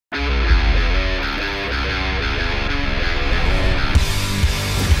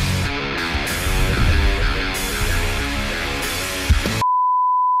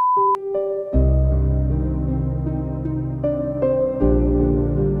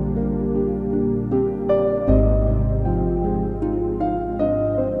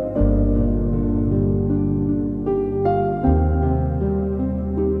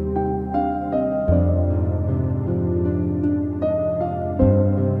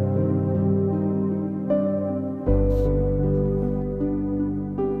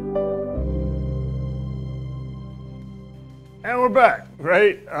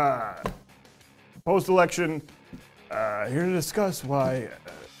right? Post-election, here to discuss why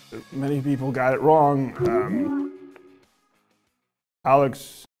many people got it wrong.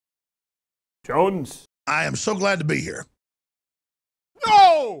 Alex Jones. I am so glad to be here.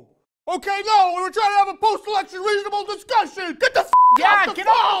 No! Okay, no, we were trying to have a post-election reasonable discussion. Get the off the get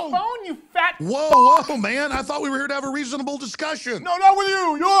phone! off the phone, you fat. Whoa, man. I thought we were here to have a reasonable discussion. No, not with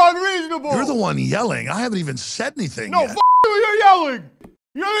you. You're unreasonable. You're the one yelling. I haven't even said anything No, yet. you, you're yelling.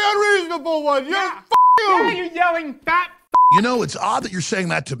 You're the unreasonable one. You're Yeah. you. Yeah, you're yelling, fat. You know, it's odd that you're saying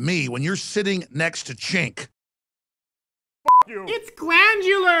that to me when you're sitting next to Chink. You. It's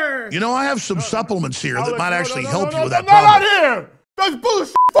glandular. You know, I have some supplements here that Alex, might actually no, help you with that not problem. here. That's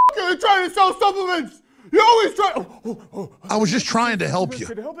bullshit. You. You're trying to sell supplements. You always try. I was just trying to help you.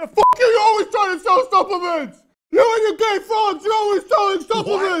 You. You always trying to sell supplements. You and your gay frogs. You're always selling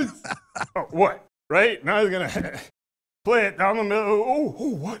supplements. What? Right now he's gonna play it down the middle.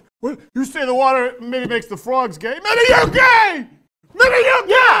 What? What? You say the water maybe makes the frogs gay? Maybe you're gay. Maybe you're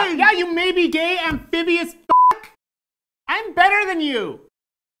gay. Yeah, you may be gay, amphibious. I'm better than you.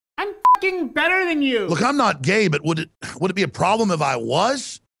 I'm fucking better than you. Look, I'm not gay, but would it be a problem if I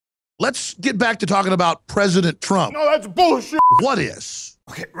was? Let's get back to talking about President Trump. No, that's bullshit. What is?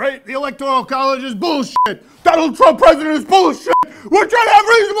 Okay, right? The Electoral College is bullshit. Donald Trump president is bullshit. We're trying to have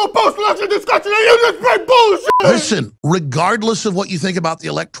reasonable post-election discussion and you just spread bullshit. Listen, regardless of what you think about the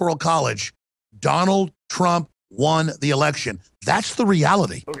Electoral College, Donald Trump won the election. That's the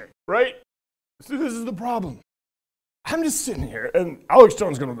reality. Okay, right? So this is the problem. I'm just sitting here, and Alex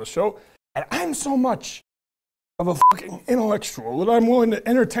Jones going to the show, and I'm so much of a fucking intellectual that I'm willing to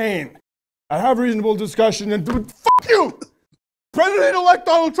entertain and have reasonable discussion and do fuck you! President-elect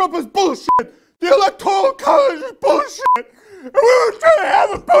Donald Trump is bullshit! The Electoral College is bullshit! And we were trying to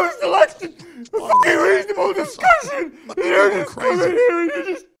have a post-election fucking reasonable discussion! And you're just coming here and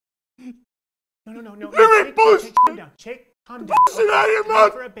you just... No. You're bullshit! Calm down, Chick. Calm down. Shit out of your Time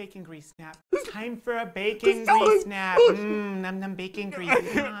mouth! for a bacon grease snap. Time for a bacon Just grease snap. Num num bacon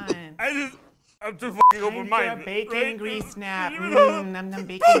grease. Come on. I'm too fucking Time for open-minded. a bacon right? grease snap. Num num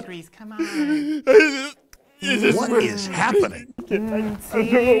bacon grease. Come on. What is happening? I'm too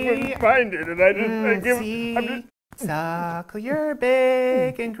open-minded, and I'm just... Suckle your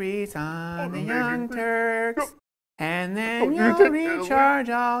bacon grease on the young Turks, and then you'll recharge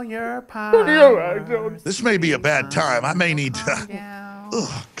all your powers. This may be a bad time. I may need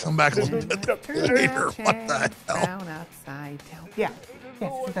to come back a little bit later. What the hell? Down, upside down. Yeah,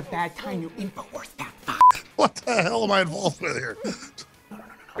 this is a bad time, you InfoWars fat fuck. What the hell am I involved with here? It's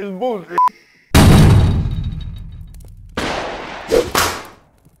bullshit.